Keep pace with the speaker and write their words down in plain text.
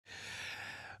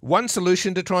One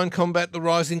solution to try and combat the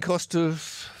rising cost of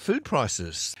food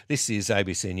prices. This is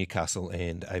ABC Newcastle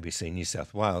and ABC New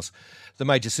South Wales. The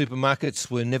major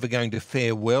supermarkets were never going to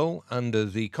fare well under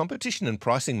the competition and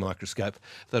pricing microscope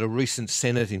that a recent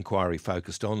Senate inquiry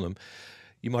focused on them.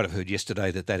 You might have heard yesterday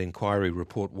that inquiry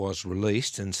report was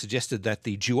released and suggested that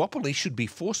the duopoly should be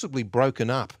forcibly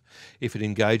broken up if it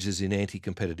engages in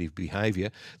anti-competitive behaviour.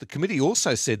 The committee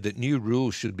also said that new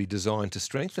rules should be designed to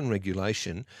strengthen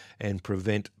regulation and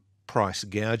prevent price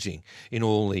gouging. In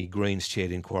all, the Greens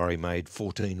chaired inquiry made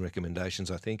 14 recommendations,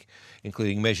 I think,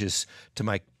 including measures to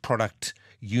make product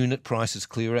unit prices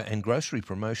clearer and grocery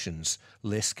promotions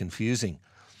less confusing.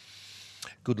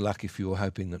 Good luck if you're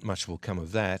hoping that much will come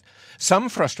of that. Some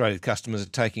frustrated customers are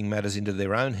taking matters into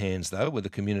their own hands, though, with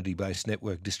a community-based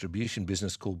network distribution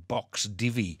business called Box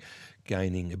Divvy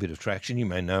gaining a bit of traction. You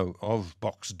may know of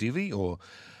Box Divvy or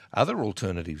other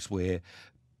alternatives where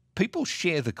people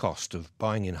share the cost of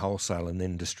buying in wholesale and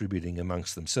then distributing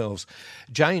amongst themselves.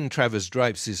 Jayne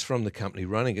Travers-Drapes is from the company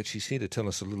running it. She's here to tell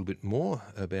us a little bit more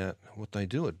about what they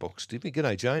do at Box Divvy.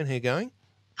 G'day, Jayne. How you going?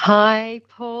 Hi,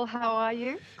 Paul. How are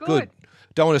you? Good.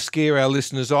 Don't want to scare our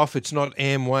listeners off. It's not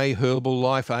Amway,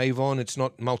 Herbalife, Avon. It's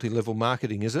not multi-level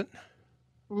marketing, is it?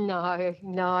 No.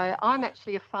 I'm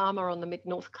actually a farmer on the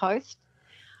mid-north coast.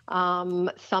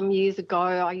 Some years ago,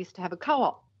 I used to have a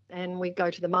co-op, and we'd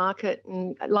go to the market,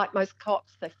 and like most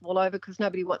co-ops, they fall over because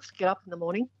nobody wants to get up in the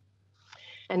morning,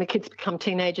 and the kids become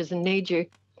teenagers and need you.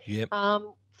 Yep.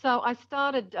 So I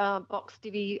started Box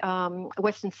Divvy.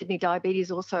 Western Sydney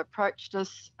Diabetes also approached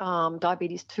us.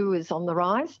 Diabetes 2 is on the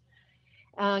rise.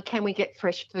 Can we get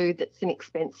fresh food that's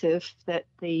inexpensive, that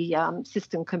the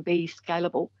system can be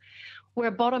scalable?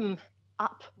 We're bottom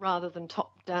up rather than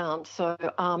top down. So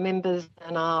our members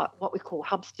and our what we call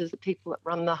hubsters, the people that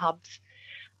run the hubs,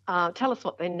 tell us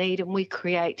what they need, and we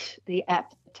create the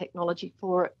app technology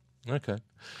for it. Okay.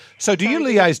 So do you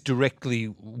liaise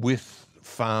directly with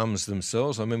farms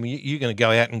themselves? I mean, you're going to go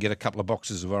out and get a couple of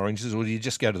boxes of oranges, or do you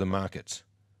just go to the markets?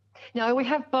 No, we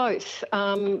have both.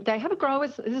 They have a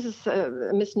growers. This is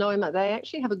a misnomer. They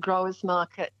actually have a growers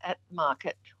market at the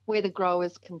market where the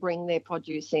growers can bring their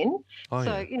produce in.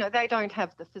 They don't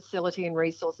have the facility and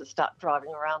resources to start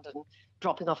driving around and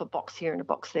dropping off a box here and a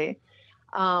box there.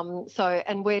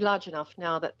 And we're large enough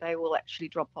now that they will actually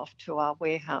drop off to our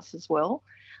warehouse as well.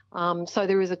 So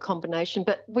there is a combination.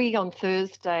 But we on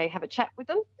Thursday have a chat with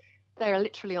them. They are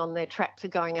literally on their tractor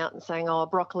going out and saying,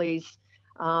 broccoli's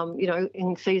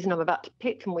in season I'm about to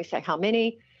pick, and we say how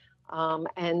many.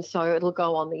 And so it'll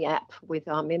go on the app with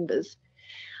our members.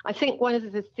 I think one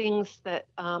of the things that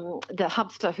the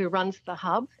hubster who runs the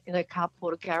hub in a carport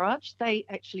or garage, they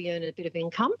actually earn a bit of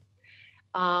income.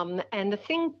 And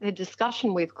the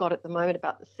discussion we've got at the moment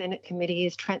about the Senate committee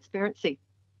is transparency.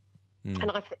 And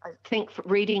I think for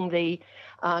reading the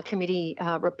committee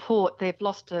report, they've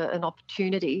lost an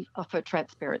opportunity for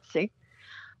transparency.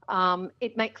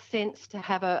 It makes sense to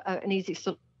have an easy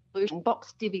solution.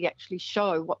 Box Divvy actually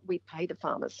show what we pay the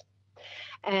farmers,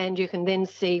 and you can then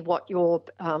see what you're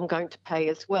going to pay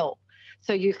as well.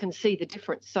 So you can see the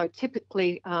difference. So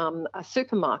typically a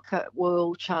supermarket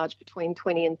will charge between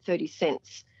 20 and 30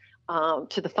 cents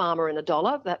to the farmer in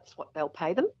 $1. That's what they'll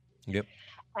pay them. Yep.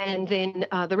 And then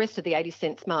the rest of the 80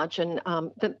 cents margin,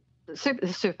 the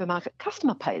supermarket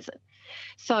customer pays it.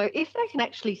 So if they can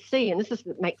actually see, and this is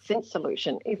the make sense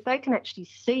solution, if they can actually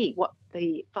see what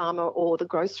the farmer or the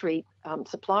grocery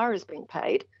supplier is being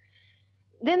paid,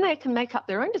 then they can make up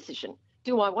their own decision.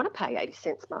 Do I want to pay 80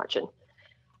 cents margin?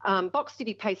 Box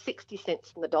Divvy pays 60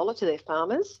 cents in the dollar to their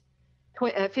farmers.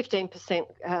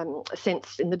 15%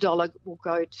 cents in the dollar will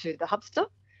go to the hubster,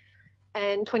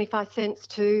 and 25 cents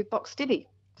to Box Divvy.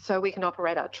 So we can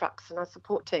operate our trucks and our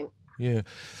support team. Yeah.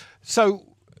 So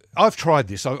I've tried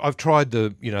this. I've tried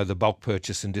the bulk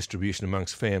purchase and distribution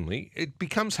amongst family. It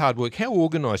becomes hard work. How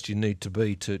organised do you need to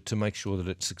be to make sure that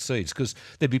it succeeds? Because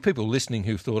there'd be people listening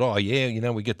who thought,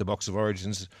 we get the box of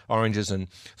oranges and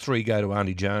 3 go to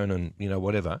Auntie Joan and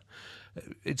whatever.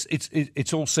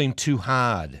 It's all seemed too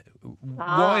hard.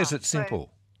 Why is it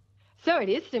simple? So it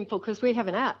is simple because we have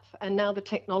an app, and now the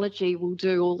technology will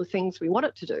do all the things we want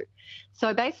it to do.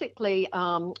 So basically,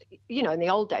 in the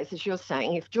old days, as you're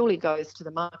saying, if Julie goes to the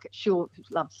market, she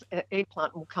loves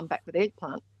eggplant and will come back with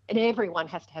eggplant, and everyone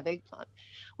has to have eggplant.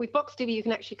 With Box Divvy, you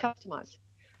can actually customise.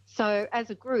 So as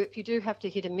a group, you do have to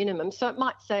hit a minimum. So it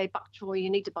might say, Buk Choy,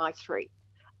 you need to buy 3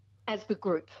 as the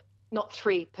group, not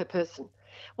 3 per person.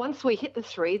 Once we hit the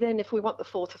 3, then if we want the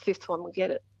 4th or 5th one, we'll get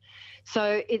it.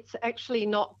 So it's actually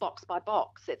not box by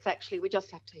box. It's actually we just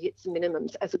have to hit some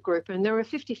minimums as a group. And there are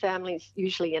 50 families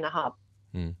usually in a hub.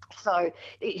 So,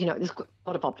 there's a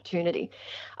lot of opportunity.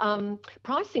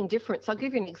 Pricing difference. I'll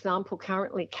give you an example.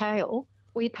 Currently, kale,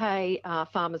 we pay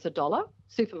farmers $1.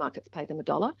 Supermarkets pay them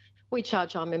 $1. We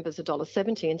charge our members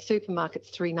 $1.70, and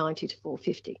supermarkets $3.90 to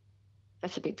 $4.50.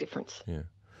 That's a big difference. Yeah.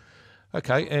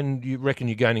 Okay, and you reckon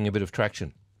you're gaining a bit of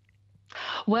traction?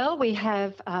 Well, we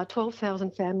have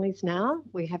 12,000 families now.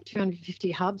 We have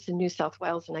 250 hubs in New South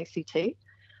Wales and ACT.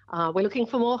 We're looking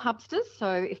for more hubsters. So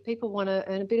if people want to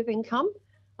earn a bit of income,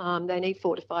 they need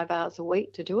 4 to 5 hours a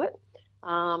week to do it.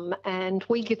 And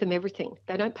we give them everything.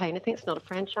 They don't pay anything. It's not a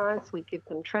franchise. We give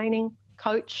them training,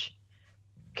 coach,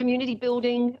 community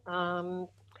building,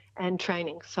 and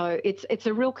training. So it's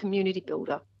a real community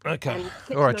builder. Okay.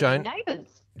 All right, Jayne. Neighbours.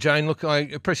 Jayne, look, I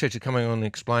appreciate you coming on and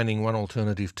explaining one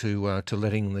alternative to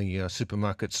letting the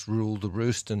supermarkets rule the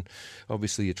roost, and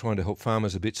obviously you're trying to help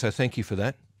farmers a bit, so thank you for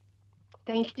that.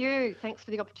 Thank you. Thanks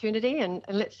for the opportunity, and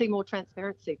let's see more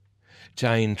transparency.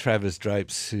 Jayne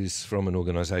Travers-Drapes, who's from an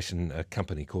organisation, a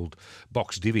company called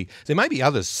Box Divvy. There may be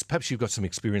others. Perhaps you've got some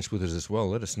experience with it as well.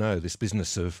 Let us know. This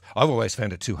business of, I've always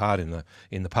found it too hard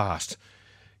in the past,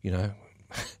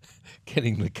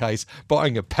 getting the case,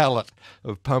 buying a pallet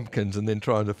of pumpkins and then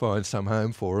trying to find some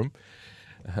home for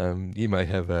them. You may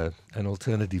have an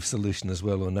alternative solution as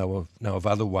well, or know of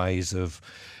other ways of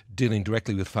dealing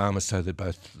directly with farmers so that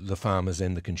both the farmers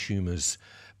and the consumers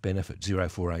benefit.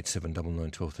 0487 99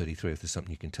 1233 if there's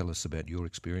something you can tell us about your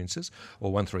experiences,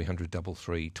 or 1300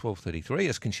 33 1233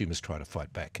 as consumers try to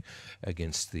fight back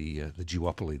against the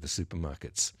duopoly, the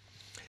supermarkets.